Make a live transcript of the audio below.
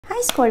Hi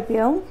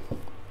Scorpio,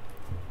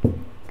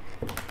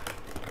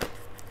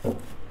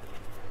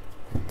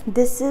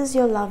 this is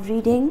your love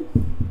reading.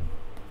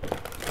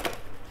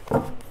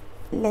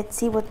 Let's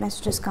see what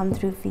messages come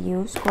through for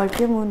you.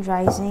 Scorpio moon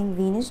rising,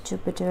 Venus,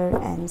 Jupiter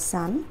and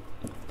Sun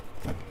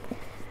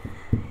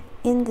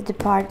in the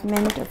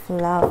department of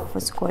love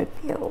for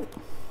Scorpio.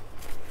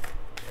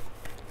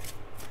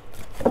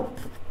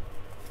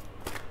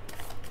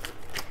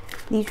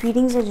 These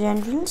readings are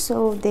general,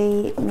 so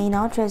they may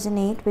not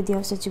resonate with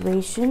your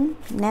situation.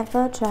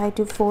 Never try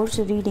to force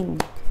a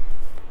reading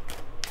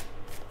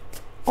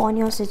on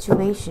your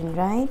situation,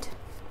 right?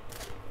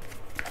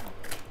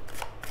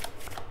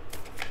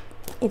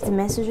 If the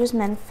message is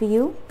meant for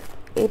you,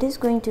 it is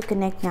going to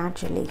connect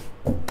naturally.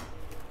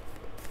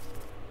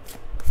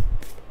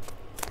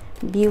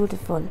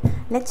 Beautiful.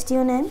 Let's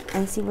tune in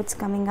and see what's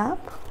coming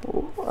up.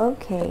 Ooh,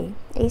 okay,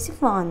 Ace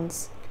of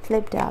Wands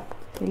flipped up.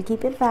 We'll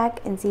keep it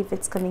back and see if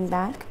it's coming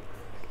back.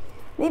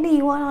 Maybe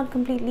you are not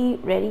completely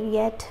ready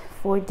yet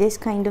for this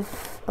kind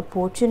of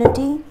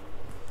opportunity,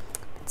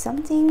 but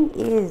something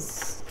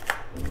is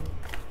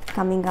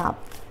coming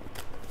up.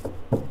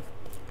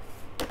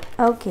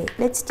 Okay,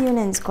 let's tune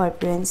in,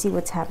 Scorpio, and see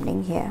what's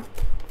happening here.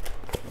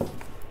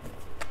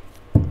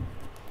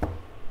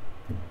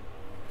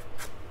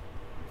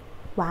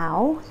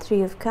 Wow,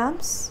 Three of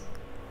Cups.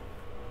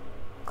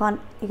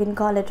 You can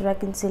call it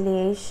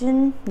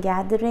reconciliation,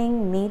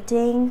 gathering,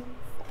 meeting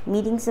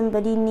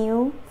somebody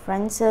new,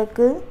 friend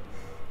circle,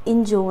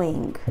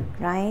 enjoying,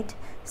 right?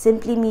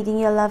 Simply meeting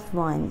your loved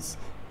ones.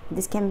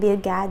 This can be a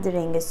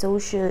gathering, a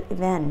social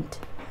event.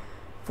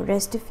 For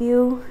rest of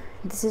you,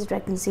 this is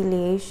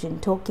reconciliation,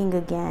 talking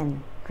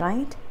again,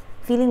 right?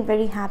 Feeling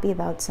very happy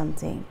about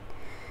something.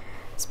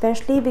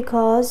 Especially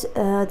because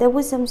there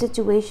was some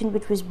situation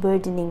which was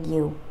burdening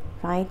you,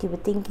 right? You were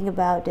thinking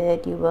about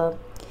it, you were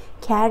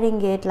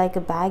carrying it like a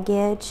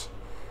baggage.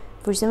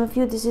 For some of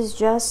you, this is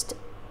just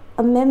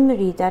a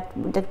memory that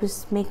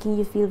was making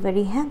you feel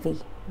very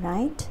heavy,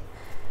 right?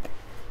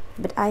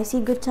 But I see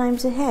good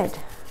times ahead.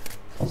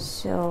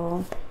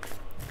 So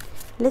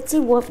let's see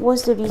what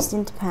was the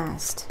recent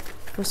past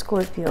for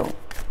Scorpio.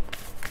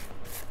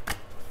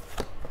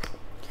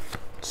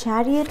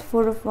 Chariot,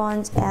 Four of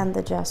Wands and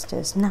the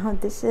Justice. Now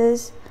this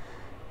is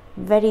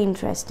very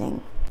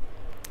interesting.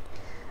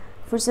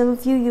 For some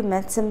of you, you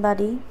met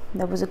somebody,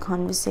 there was a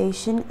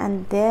conversation,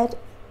 and that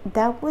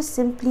was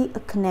simply a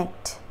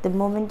connect. The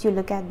moment you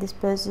look at this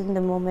person,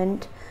 the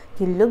moment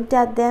you looked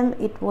at them,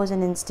 it was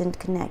an instant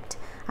connect.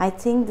 I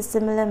think the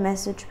similar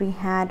message we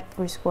had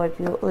for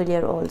Scorpio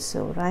earlier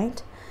also,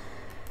 right?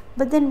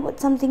 But then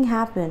something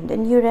happened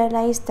and you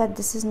realized that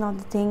this is not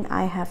the thing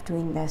I have to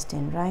invest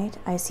in, right?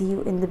 I see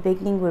you in the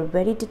beginning were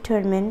very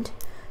determined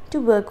to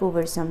work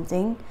over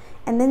something,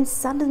 and then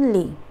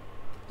suddenly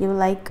you were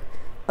like,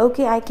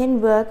 okay, I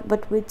can work,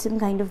 but with some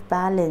kind of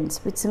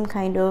balance, with some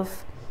kind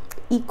of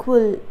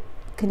equal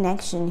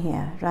connection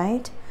here,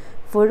 right?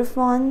 Four of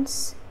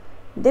Wands,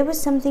 there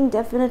was something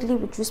definitely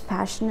which was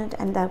passionate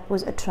and that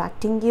was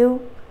attracting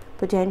you,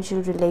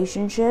 potential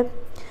relationship.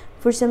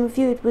 For some of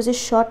you, it was a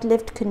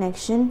short-lived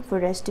connection. For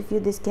rest of you,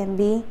 this can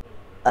be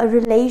a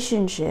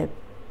relationship,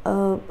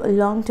 a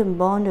long-term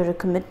bond or a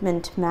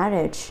commitment,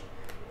 marriage.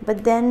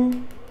 But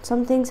then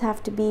some things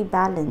have to be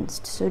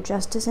balanced. So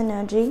Justice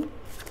energy.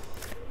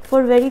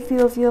 For very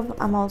few of you,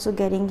 I'm also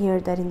getting here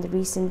that in the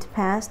recent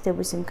past, there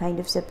was some kind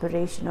of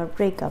separation or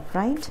breakup,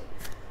 right?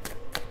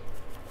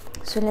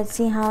 So let's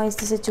see how is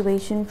the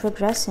situation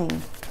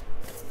progressing.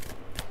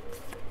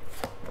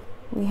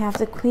 We have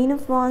the Queen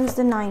of Wands,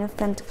 the Nine of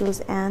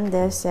Pentacles, and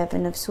the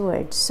Seven of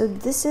Swords. So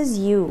this is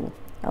you.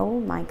 Oh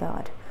my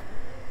God.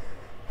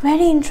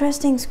 Very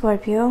interesting,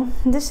 Scorpio.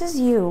 This is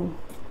you.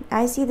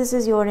 I see this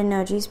is your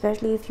energy,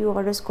 especially if you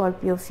are a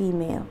Scorpio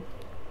female.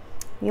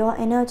 Your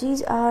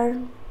energies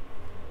are,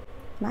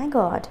 my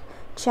God,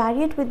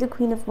 Chariot with the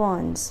Queen of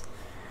Wands.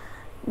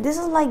 This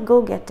is like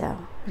go-getter,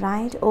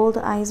 right? All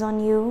the eyes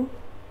on you,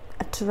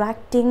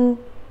 attracting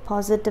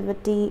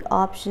positivity,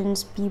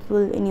 options,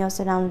 people in your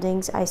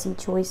surroundings. I see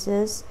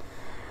choices.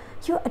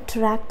 You're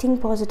attracting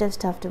positive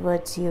stuff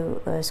towards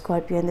you,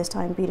 Scorpio, in this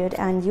time period,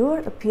 and you're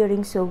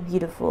appearing so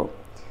beautiful.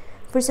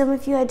 For some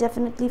of you, I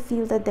definitely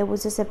feel that there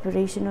was a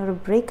separation or a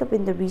breakup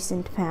in the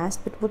recent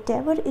past, but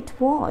whatever it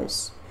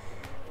was,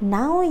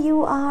 now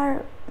you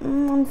are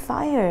on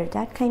fire,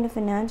 that kind of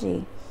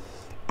energy.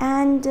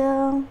 And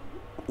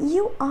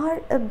you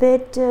are a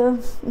bit you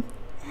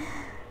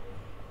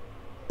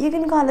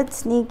can call it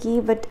sneaky,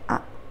 but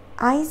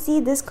I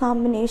see this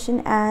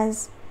combination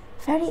as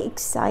very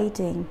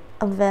exciting,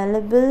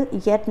 available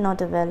yet not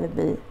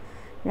available,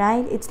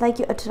 right? It's like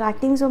you're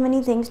attracting so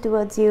many things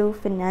towards you,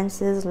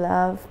 finances,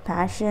 love,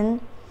 passion,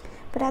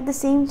 but at the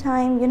same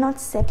time you're not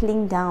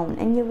settling down,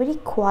 and you're very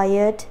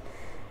quiet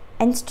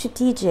and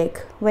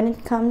strategic when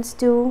it comes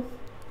to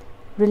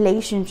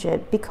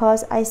relationship,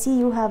 because I see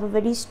you have a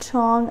very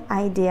strong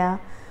idea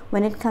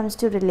when it comes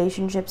to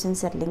relationships and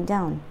settling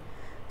down.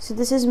 So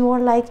this is more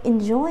like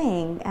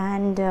enjoying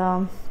and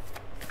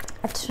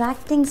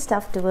attracting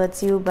stuff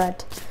towards you,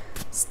 but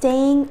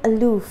staying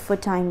aloof for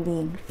time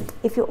being.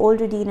 If you're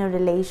already in a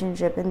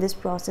relationship and this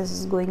process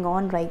is going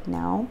on right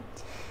now,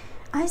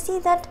 I see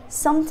that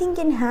something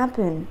can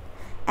happen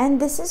and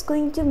this is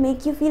going to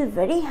make you feel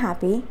very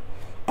happy,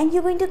 and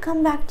you're going to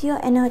come back to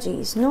your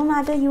energies, no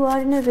matter you are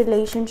in a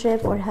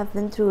relationship or have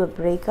been through a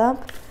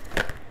breakup.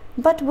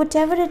 But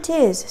whatever it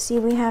is, see,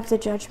 we have the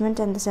Judgment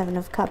and the Seven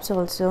of Cups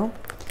also.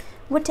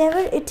 Whatever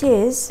it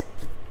is,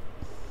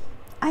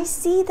 I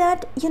see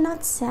that you're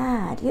not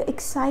sad, you're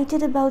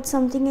excited about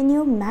something and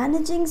you're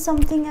managing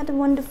something at a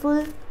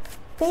wonderful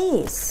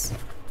pace.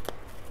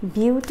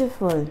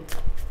 Beautiful.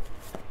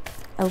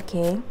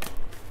 Okay.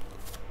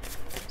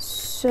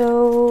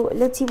 So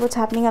let's see what's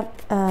happening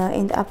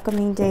in the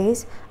upcoming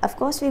days. Of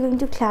course, we're going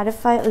to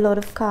clarify a lot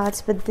of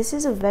cards, but this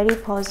is a very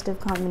positive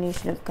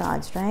combination of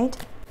cards, right?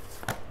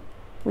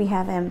 We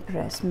have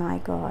Empress, my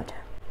God.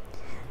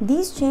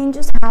 These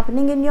changes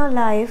happening in your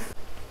life,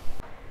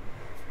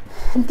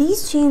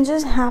 these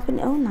changes happen,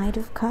 oh, Knight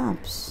of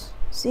Cups,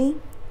 see?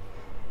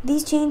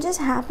 These changes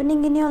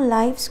happening in your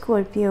life,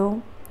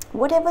 Scorpio,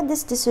 whatever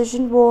this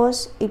decision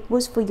was, it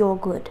was for your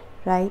good,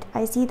 right?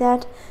 I see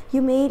that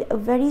you made a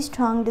very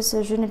strong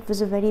decision. It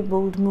was a very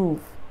bold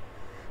move.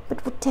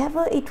 But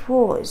whatever it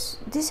was,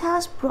 this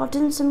has brought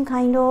in some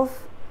kind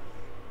of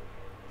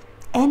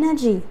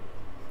energy,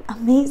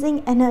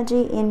 amazing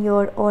energy in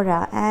your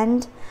aura,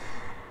 and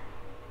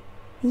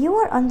you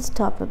are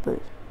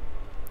unstoppable.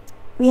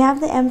 We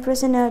have the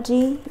Empress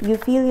energy. You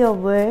feel your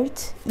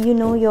worth, you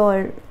know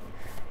your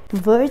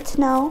worth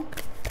now,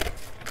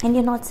 and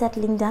you're not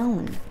settling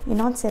down. You're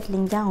not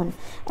settling down.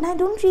 And I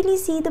don't really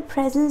see the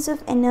presence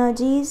of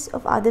energies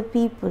of other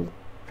people,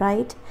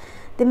 right?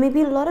 There may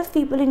be a lot of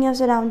people in your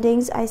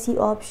surroundings. I see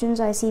options,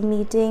 I see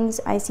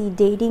meetings, I see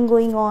dating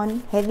going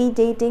on, heavy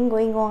dating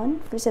going on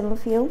for some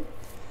of you.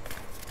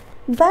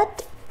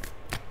 But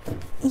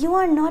you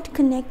are not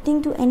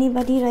connecting to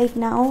anybody right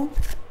now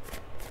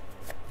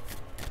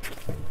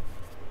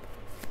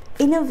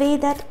in a way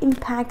that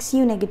impacts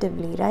you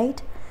negatively,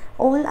 right?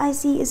 All I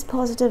see is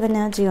positive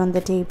energy on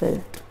the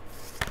table.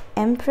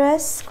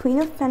 Empress, Queen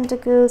of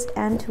Pentacles,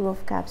 and Two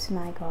of Cups,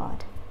 my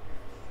God.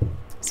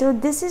 So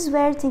this is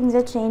where things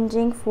are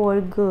changing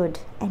for good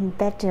and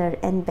better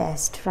and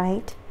best,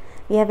 right?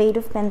 We have Eight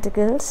of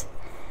Pentacles.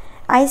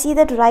 I see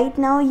that right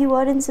now you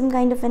are in some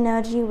kind of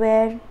energy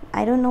where,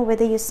 I don't know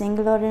whether you're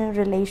single or in a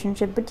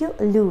relationship, but you're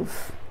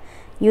aloof.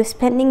 You're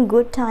spending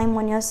good time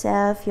on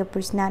yourself, your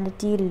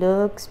personality,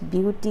 looks,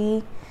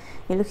 beauty.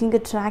 You're looking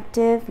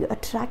attractive, you're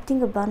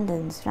attracting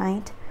abundance,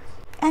 right?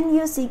 And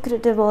you're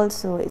secretive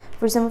also.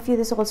 For some of you,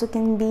 this also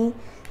can be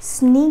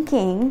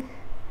sneaking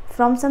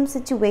from some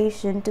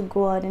situation to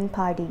go out and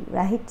party,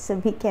 right? So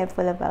be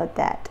careful about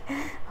that.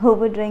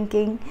 Over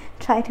drinking,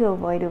 try to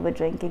avoid over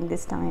drinking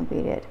this time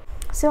period.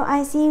 So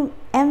I see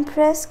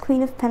Empress,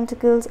 Queen of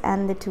Pentacles,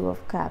 and the Two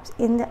of Cups.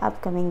 In the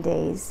upcoming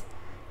days,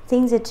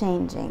 things are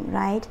changing,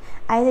 right?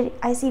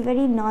 I see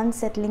very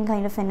non-settling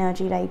kind of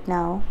energy right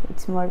now.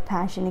 It's more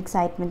passion,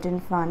 excitement,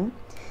 and fun,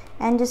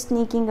 and just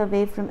sneaking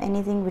away from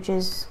anything which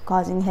is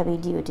causing heavy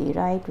duty,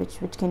 right?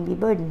 Which can be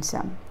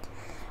burdensome.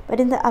 But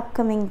in the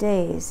upcoming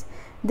days,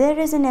 there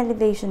is an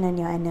elevation in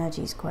your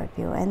energy,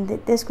 Scorpio, and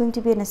there's going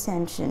to be an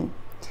ascension.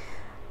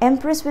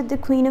 Empress with the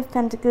Queen of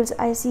Pentacles,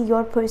 I see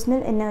your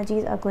personal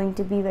energies are going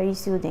to be very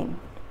soothing.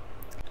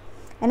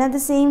 And at the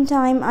same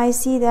time, I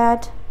see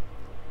that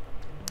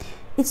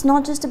it's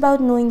not just about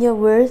knowing your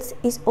worth,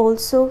 it's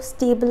also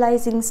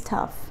stabilizing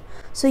stuff.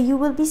 So you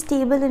will be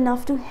stable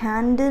enough to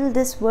handle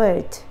this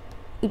worth.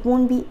 It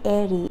won't be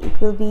airy, it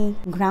will be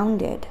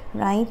grounded,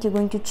 right? You're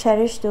going to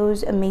cherish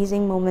those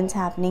amazing moments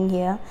happening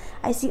here.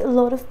 I see a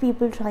lot of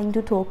people trying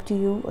to talk to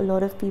you, a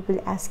lot of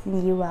people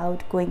asking you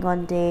out, going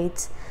on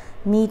dates,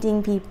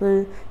 meeting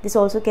people. This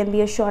also can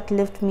be a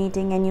short-lived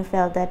meeting and you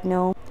felt that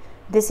no,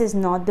 this is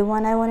not the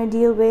one I want to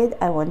deal with,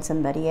 I want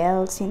somebody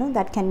else. You know,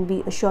 that can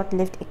be a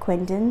short-lived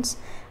acquaintance.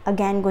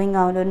 Again, going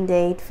out on a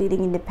date,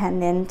 feeling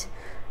independent.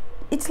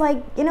 It's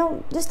like, you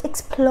know, just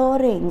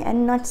exploring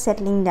and not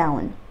settling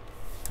down,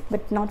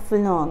 but not for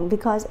long,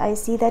 because I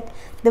see that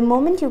the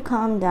moment you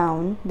calm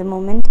down, the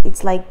moment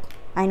it's like,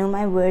 I know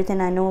my worth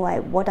and I know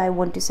what I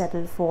want to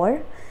settle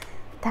for,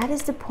 that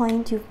is the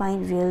point you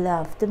find real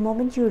love. The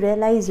moment you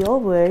realize your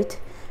worth,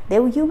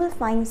 there you will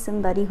find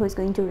somebody who's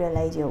going to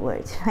realize your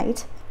worth,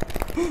 right?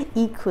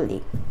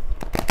 Equally.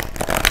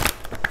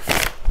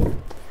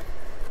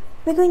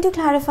 We're going to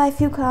clarify a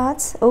few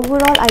cards.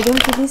 Overall, I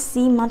don't really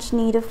see much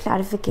need of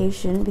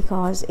clarification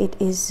because it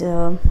is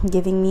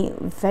giving me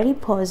a very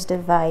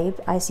positive vibe.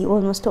 I see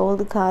almost all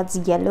the cards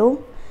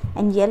yellow,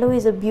 and yellow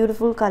is a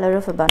beautiful color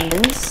of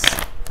abundance,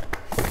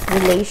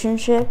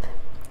 relationship,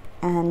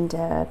 and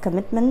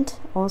commitment.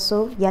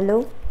 Also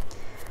yellow.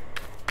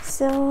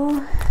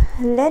 So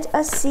let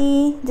us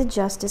see the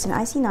Justice, and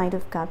I see Knight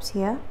of Cups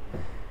here.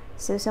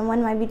 So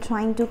someone might be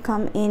trying to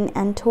come in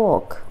and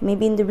talk.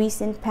 Maybe in the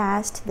recent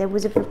past there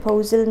was a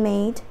proposal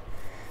made,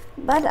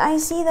 but I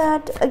see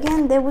that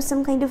again there was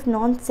some kind of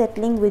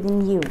non-settling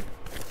within you.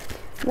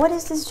 What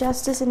is this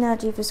Justice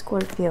energy for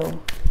Scorpio?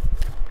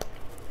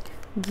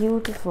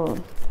 Beautiful.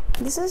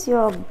 This is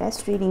your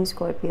best reading,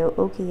 Scorpio.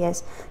 Okay,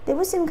 yes. There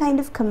was some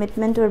kind of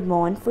commitment or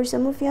bond. For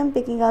some of you, I'm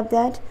picking up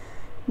that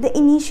the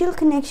initial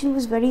connection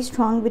was very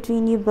strong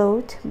between you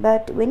both.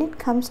 But when it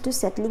comes to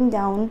settling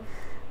down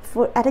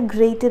at a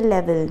greater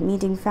level,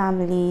 meeting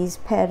families,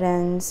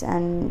 parents,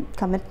 and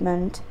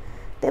commitment,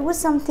 there was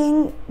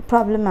something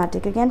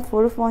problematic. Again,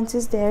 Four of Wands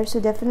is there. So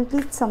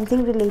definitely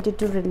something related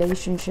to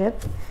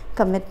relationship,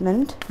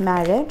 commitment,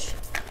 marriage.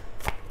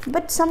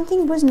 But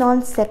something was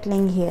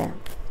non-settling here.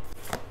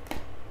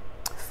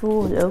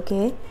 Fool,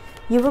 okay.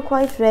 You were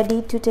quite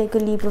ready to take a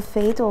leap of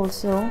faith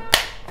also.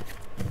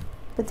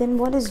 But then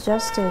what is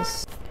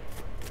justice?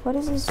 What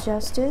is this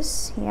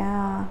justice?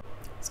 Yeah.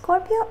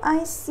 Scorpio,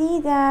 I see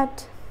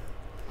that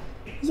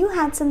you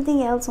had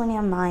something else on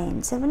your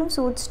mind. Seven of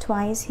Swords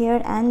twice here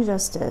and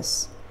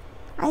justice.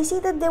 I see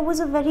that there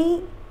was a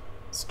very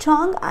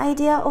strong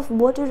idea of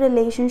what a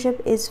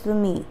relationship is for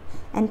me.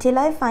 Until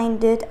I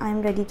find it,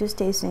 I'm ready to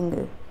stay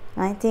single.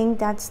 I think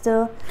that's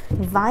the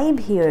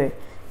vibe here.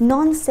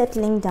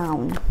 Non-settling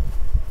down,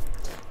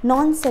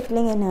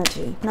 non-settling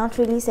energy, not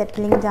really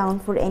settling down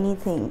for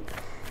anything.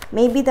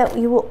 Maybe that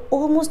you were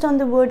almost on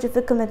the verge of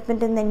a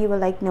commitment and then you were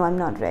like, no, I'm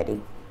not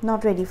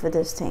ready for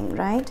this thing,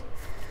 right?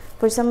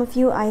 For some of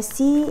you, I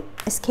see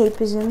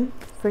escapism.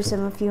 For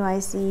some of you, I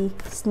see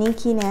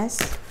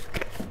sneakiness.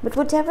 But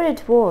whatever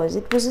it was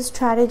a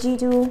strategy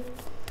to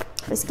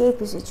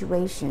escape a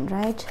situation,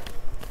 right?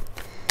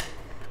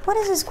 What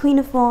is this Queen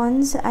of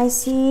Wands? I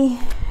see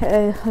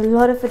a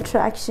lot of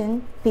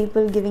attraction,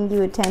 people giving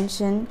you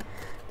attention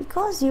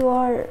because you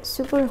are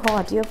super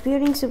hot. You're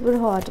appearing super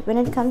hot. When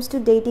it comes to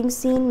dating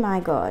scene, my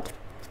God.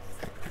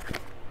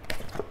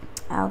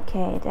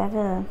 Okay,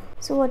 Devil.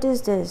 So what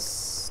is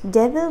this?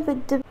 Devil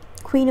with the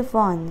Queen of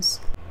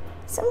Wands.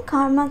 Some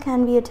karma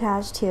can be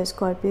attached here,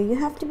 Scorpio. You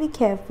have to be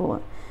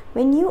careful.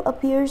 When you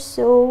appear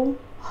so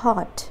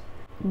hot,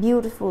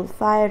 beautiful,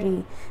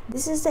 fiery,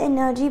 this is the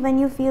energy when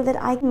you feel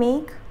that I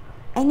make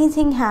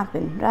anything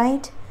happen,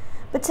 right?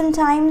 But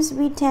sometimes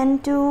we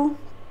tend to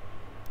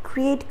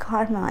create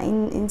karma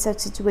in such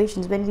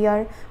situations. When we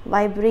are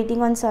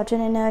vibrating on such an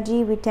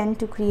energy, we tend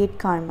to create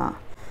karma.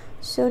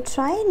 So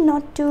try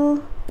not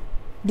to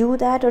do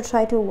that or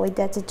try to avoid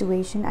that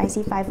situation. I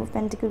see Five of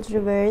Pentacles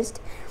reversed.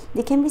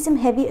 There can be some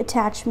heavy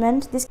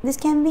attachment. This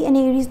can be an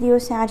Aries, Leo,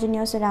 Sag in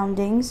your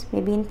surroundings.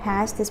 Maybe in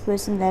past this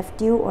person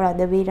left you or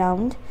other way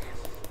around.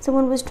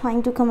 Someone was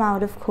trying to come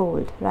out of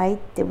cold, right?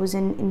 There was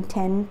an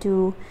intent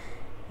to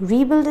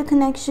rebuild a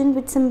connection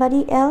with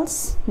somebody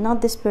else,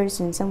 not this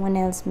person, someone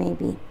else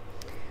maybe.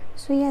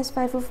 So yes,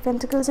 Five of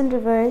Pentacles in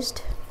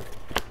reversed.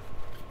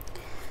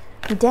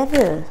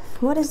 Devil.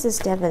 What is this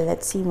Devil?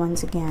 Let's see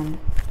once again.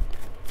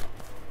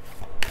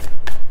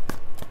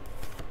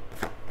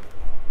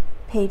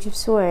 Page of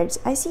Swords.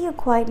 I see you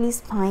quietly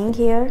spying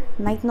here.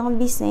 Might not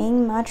be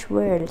saying much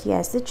word.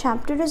 Yes, the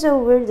chapter is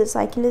over, the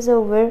cycle is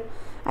over.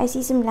 I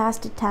see some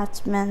last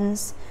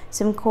attachments,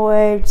 some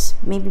cords,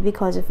 maybe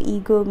because of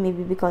ego,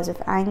 maybe because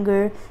of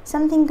anger.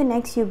 Something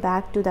connects you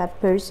back to that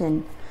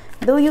person.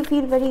 Though you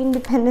feel very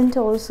independent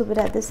also, but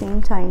at the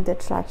same time, the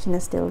attraction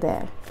is still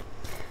there.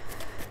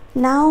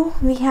 Now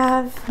we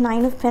have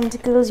Nine of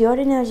Pentacles. Your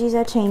energies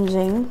are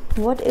changing.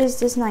 What is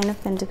this Nine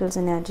of Pentacles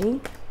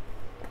energy?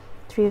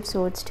 Three of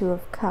Swords, Two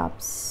of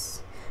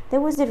Cups.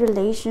 There was a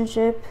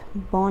relationship,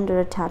 bond or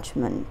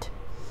attachment.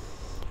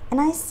 And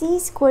I see,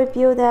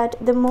 Scorpio, that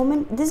the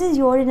moment this is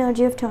your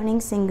energy of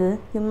turning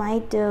single, you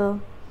might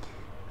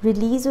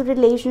release a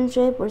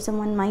relationship or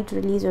someone might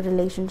release a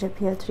relationship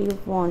here. Three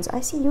of Wands. I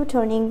see you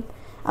turning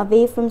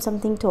away from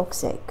something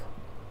toxic,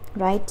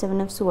 right?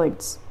 Seven of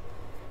Swords.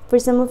 For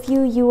some of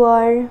you, you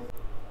are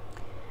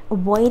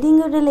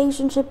avoiding a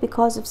relationship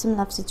because of some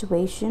love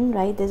situation,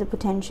 right? There's a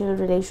potential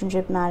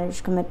relationship,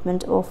 marriage,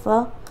 commitment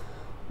offer,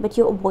 but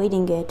you're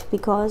avoiding it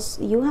because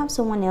you have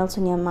someone else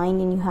on your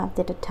mind and you have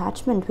that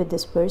attachment with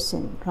this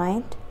person,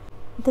 right?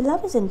 The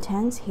love is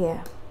intense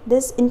here.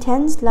 This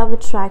intense love,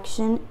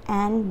 attraction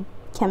and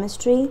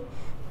chemistry.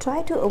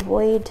 Try to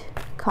avoid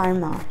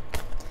karma.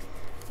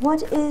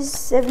 What is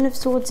Seven of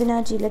Swords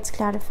energy? Let's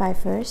clarify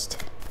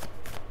first.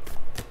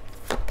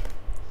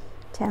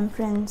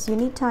 Temperance. You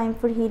need time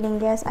for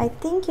healing. Yes, I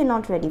think you're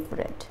not ready for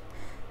it.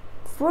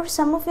 For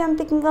some of you, I'm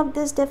picking up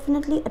there's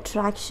definitely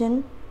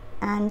attraction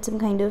and some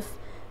kind of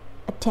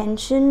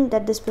attention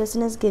that this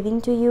person is giving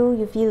to you.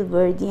 You feel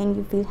worthy and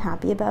you feel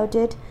happy about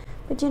it,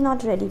 but you're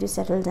not ready to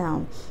settle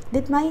down.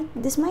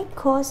 This might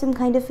cause some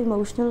kind of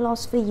emotional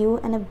loss for you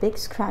and a big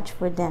scratch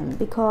for them,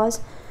 because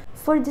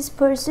for this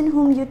person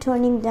whom you're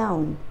turning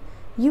down,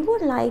 you were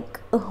like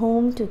a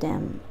home to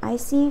them. I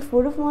see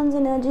Four of Wands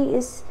energy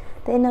is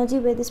the energy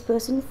where this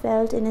person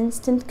felt an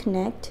instant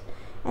connect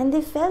and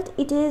they felt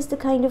it is the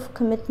kind of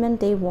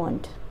commitment they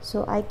want.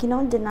 So I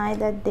cannot deny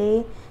that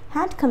they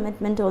had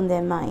commitment on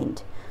their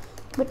mind.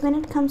 But when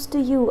it comes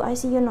to you, I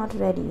see you're not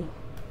ready.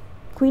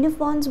 Queen of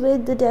Wands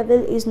with the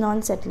Devil is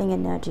non-settling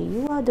energy.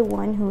 You are the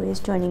one who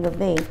is turning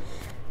away.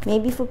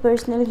 Maybe for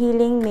personal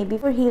healing, maybe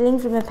for healing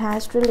from a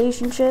past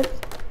relationship,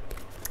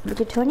 but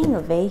you're turning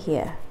away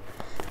here.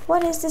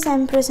 What is this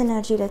Empress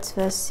energy? Let's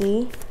first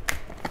see.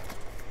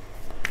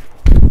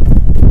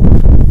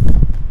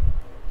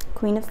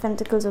 Queen of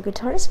Pentacles. Okay,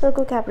 Taurus,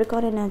 Virgo,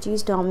 Capricorn energy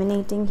is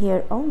dominating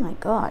here. Oh my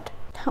god.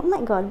 Oh my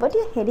god, what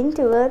you're heading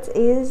towards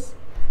is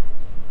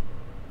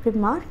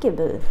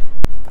remarkable.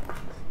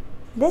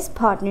 This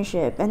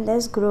partnership and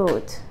there's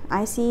growth.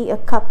 I see a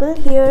couple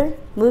here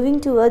moving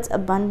towards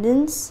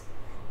abundance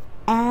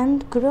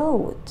and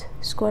growth.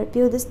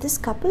 Scorpio, this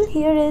couple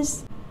here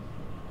is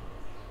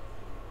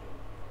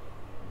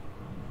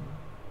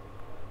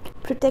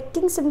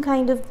protecting some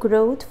kind of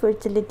growth,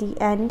 fertility,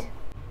 and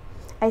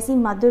I see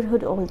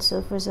motherhood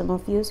also for some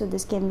of you. So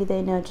this can be the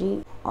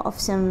energy of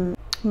some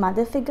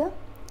mother figure.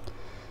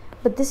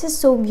 But this is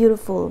so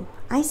beautiful.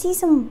 I see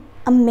some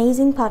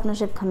amazing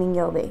partnership coming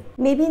your way.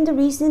 Maybe in the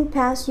recent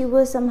past you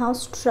were somehow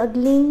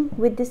struggling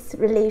with this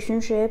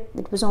relationship.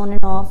 It was on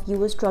and off. You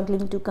were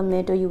struggling to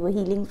commit, or you were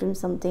healing from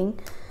something.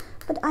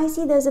 But I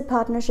see there's a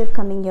partnership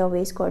coming your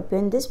way, Scorpio.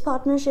 And this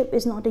partnership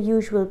is not a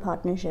usual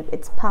partnership.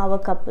 It's power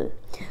couple.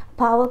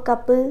 Power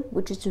couple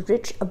which is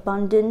rich,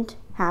 abundant,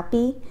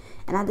 happy,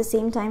 and at the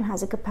same time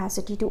has a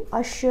capacity to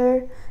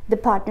usher the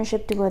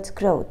partnership towards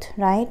growth,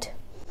 right?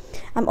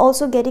 I'm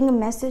also getting a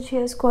message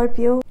here,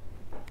 Scorpio,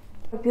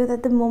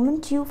 that the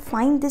moment you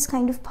find this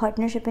kind of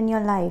partnership in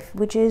your life,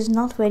 which is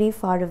not very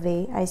far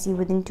away, I see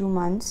within 2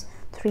 months,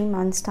 3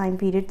 months time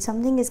period,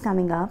 something is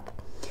coming up.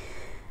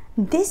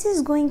 This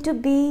is going to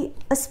be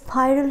a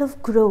spiral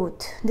of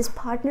growth. This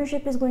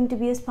partnership is going to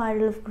be a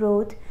spiral of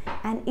growth,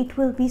 and it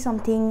will be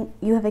something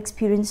you have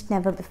experienced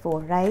never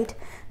before, right?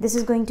 This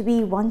is going to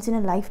be once in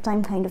a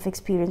lifetime kind of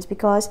experience,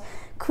 because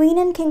Queen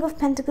and King of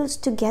Pentacles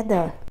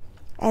together,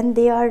 and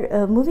they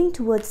are moving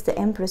towards the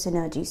Empress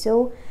energy.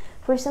 So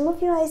for some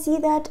of you, I see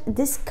that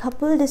this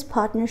couple, this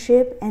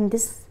partnership, and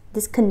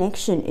this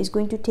connection is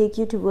going to take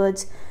you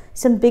towards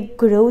some big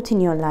growth in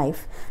your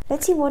life.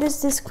 Let's see, what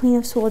is this Queen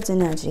of Swords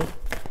energy?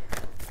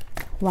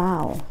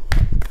 Wow.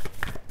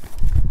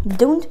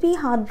 Don't be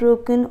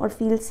heartbroken or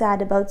feel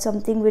sad about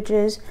something which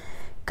is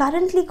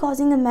currently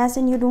causing a mess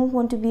and you don't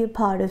want to be a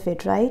part of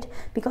it, right?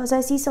 Because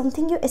I see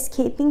something you're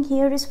escaping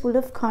here is full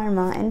of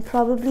karma, and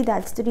probably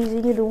that's the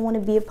reason you don't want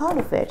to be a part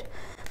of it.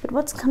 But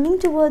what's coming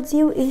towards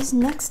you is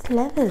next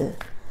level.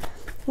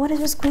 What is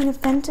this Queen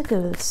of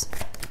Pentacles?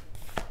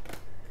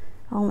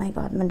 Oh my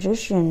god,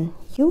 Magician.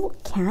 You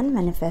can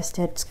manifest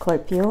it,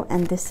 Scorpio,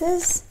 and this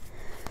is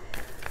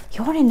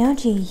your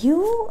energy.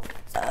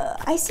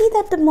 I see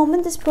that the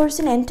moment this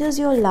person enters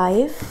your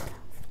life,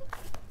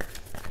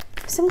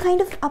 some kind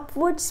of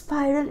upward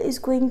spiral is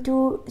going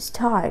to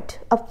start.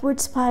 Upward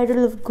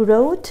spiral of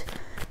growth.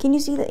 Can you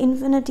see the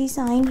infinity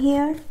sign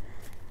here?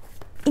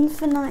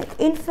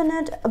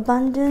 Infinite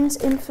abundance,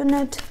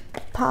 infinite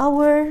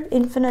power,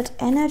 infinite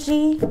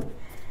energy.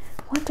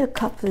 What a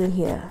couple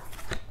here.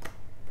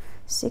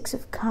 6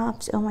 of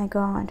Cups. Oh my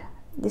god.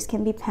 This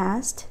can be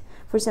past.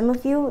 For some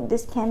of you,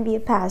 this can be a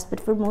past,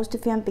 but for most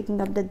of you, I'm picking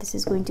up that this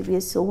is going to be a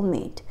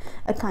soulmate.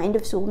 A kind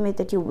of soulmate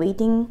that you're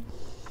waiting,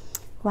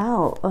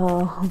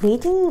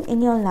 waiting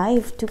in your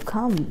life to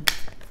come.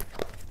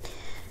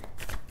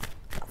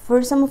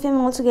 For some of you,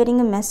 I'm also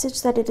getting a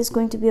message that it is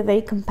going to be a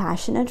very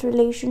compassionate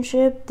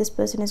relationship. This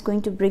person is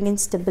going to bring in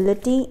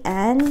stability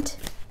and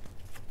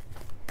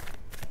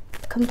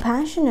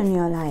compassion in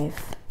your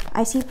life.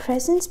 I see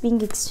presents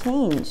being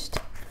exchanged.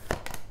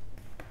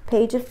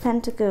 Page of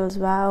Pentacles,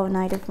 wow,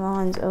 Knight of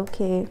Wands,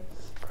 okay,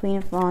 Queen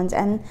of Wands.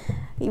 And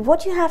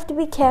what you have to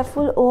be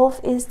careful of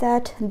is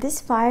that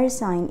this fire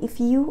sign, if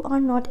you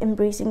are not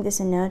embracing this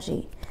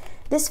energy,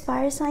 this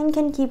fire sign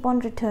can keep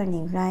on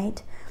returning,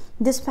 right?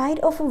 Despite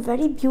of a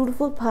very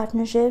beautiful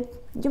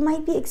partnership, you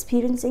might be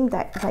experiencing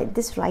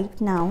this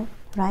right now,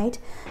 right?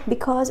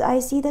 Because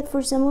I see that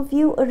for some of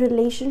you, a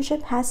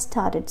relationship has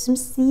started. Some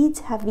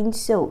seeds have been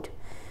sowed.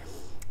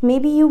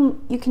 Maybe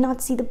you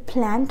cannot see the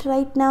plant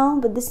right now,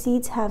 but the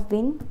seeds have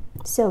been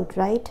sowed,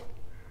 right?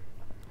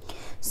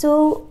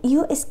 So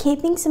you're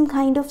escaping some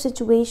kind of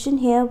situation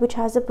here which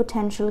has a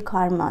potential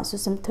karma. So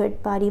some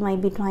third party might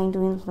be trying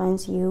to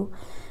influence you.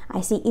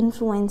 I see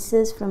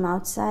influences from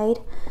outside.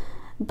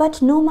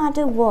 But no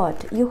matter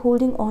what, you're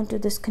holding on to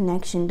this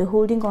connection, you're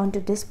holding on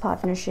to this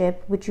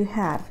partnership which you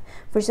have.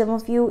 For some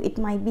of you, it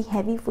might be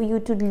heavy for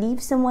you to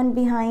leave someone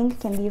behind.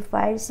 Can be a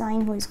fire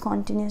sign who is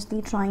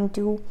continuously trying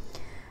to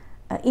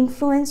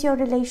influence your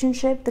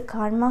relationship. The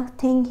karma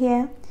thing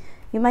here,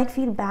 you might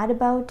feel bad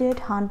about it,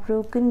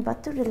 heartbroken,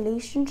 but the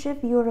relationship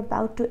you're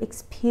about to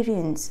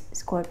experience,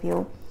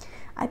 Scorpio,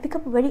 I pick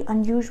up a very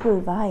unusual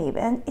vibe,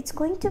 and it's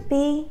going to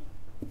be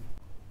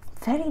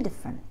very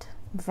different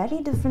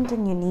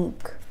and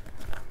unique.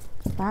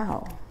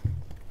 Wow.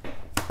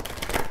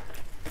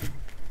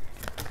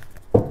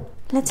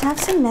 Let's have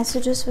some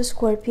messages for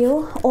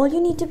Scorpio. All you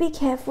need to be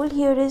careful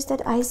here is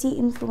that I see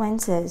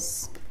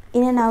influences,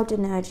 in and out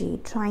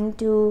energy, trying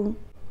to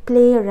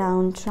play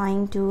around,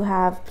 trying to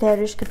have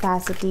playerish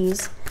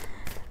capacities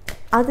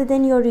other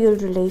than your real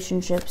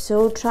relationship.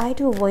 So try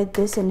to avoid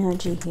this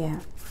energy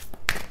here.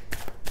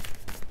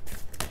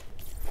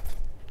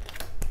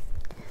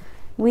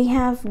 We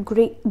have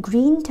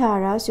green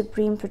Tara,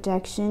 supreme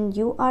protection.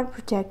 You are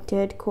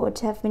protected. Cords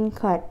have been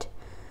cut.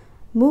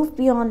 Move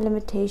beyond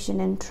limitation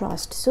and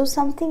trust. So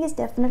something is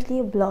definitely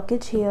a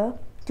blockage here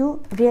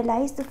to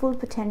realize the full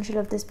potential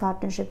of this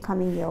partnership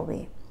coming your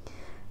way.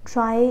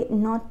 Try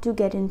not to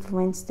get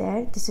influenced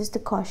there. This is the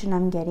caution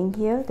I'm getting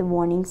here, the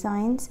warning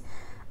signs.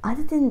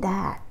 Other than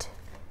that,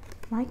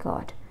 my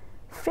God,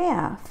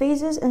 Freya,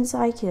 phases and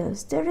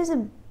cycles. There is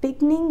a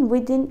beginning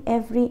within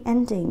every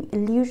ending.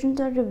 Illusions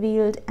are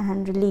revealed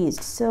and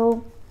released.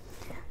 So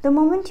the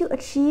moment you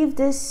achieve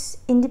this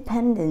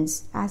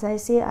independence, as I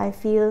said, I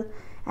feel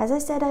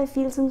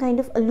some kind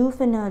of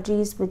aloof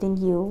energies within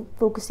you,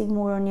 focusing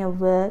more on your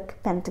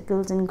work,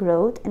 pentacles, and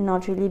growth, and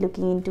not really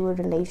looking into a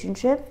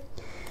relationship.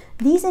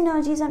 These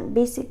energies are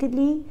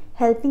basically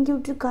helping you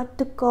to cut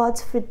the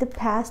cords with the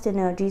past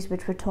energies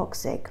which were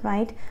toxic,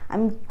 right?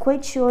 I'm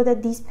quite sure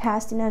that these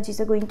past energies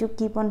are going to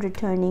keep on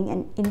returning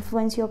and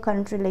influence your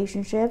current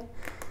relationship.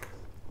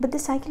 But the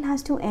cycle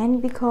has to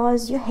end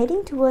because you're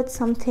heading towards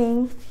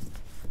something.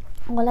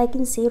 All I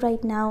can say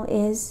right now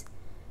is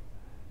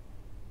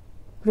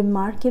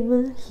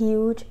remarkable,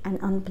 huge, and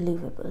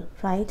unbelievable,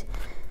 right?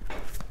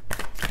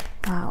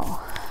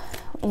 Wow.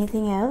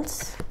 Anything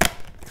else?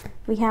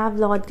 We have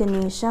Lord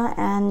Ganesha,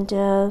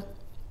 and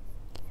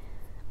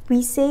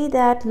we say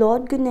that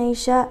Lord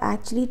Ganesha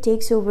actually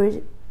takes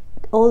over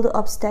all the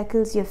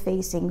obstacles you're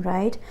facing,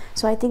 right?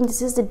 So I think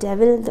this is the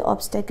devil and the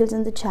obstacles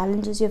and the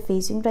challenges you're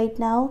facing right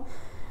now.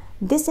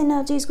 This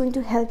energy is going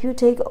to help you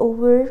take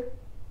over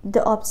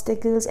the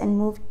obstacles and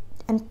move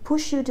and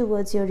push you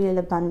towards your real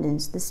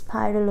abundance, the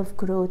spiral of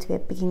growth we're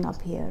picking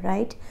up here,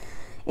 right?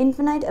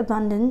 Infinite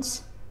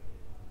abundance.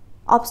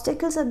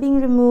 Obstacles are being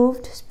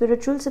removed,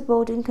 spiritual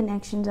support and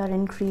connections are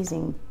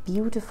increasing.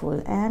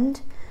 Beautiful.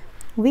 And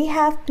we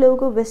have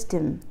Cloak of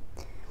Wisdom.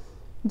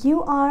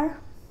 You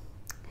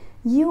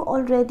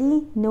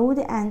already know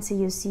the answer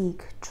you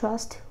seek.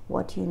 Trust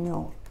what you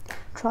know.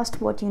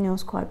 Trust what you know,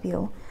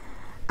 Scorpio.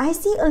 I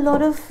see a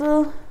lot of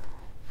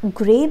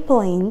gray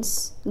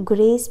points,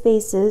 gray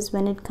spaces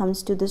when it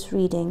comes to this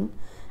reading.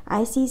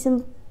 I see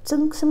some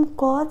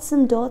chords,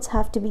 some dots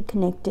have to be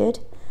connected.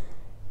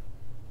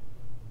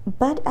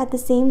 But at the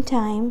same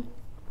time,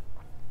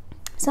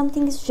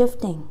 something is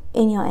shifting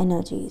in your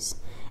energies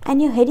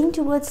and you're heading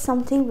towards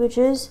something which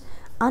is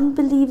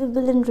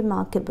unbelievable and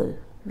remarkable,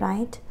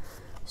 right?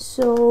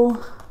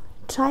 So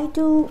try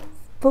to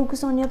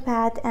focus on your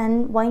path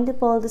and wind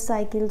up all the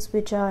cycles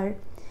which are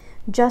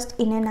just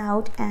in and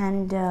out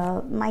and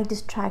might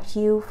distract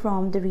you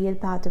from the real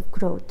path of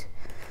growth.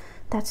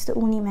 That's the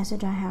only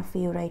message I have for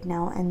you right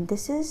now. And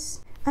this is,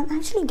 I'm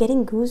actually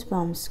getting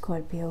goosebumps,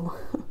 Scorpio.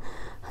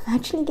 I'm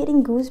actually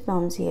getting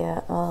goosebumps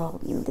here.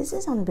 This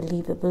is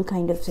unbelievable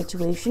kind of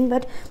situation.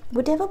 But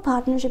whatever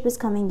partnership is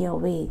coming your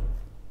way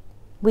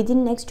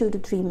within next 2 to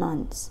 3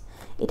 months,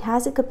 it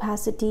has a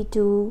capacity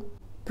to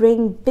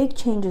bring big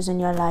changes in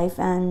your life,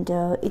 and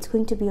it's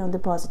going to be on the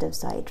positive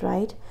side,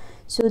 right?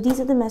 So these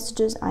are the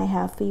messages I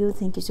have for you.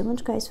 Thank you so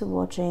much, guys, for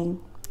watching.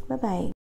 Bye bye.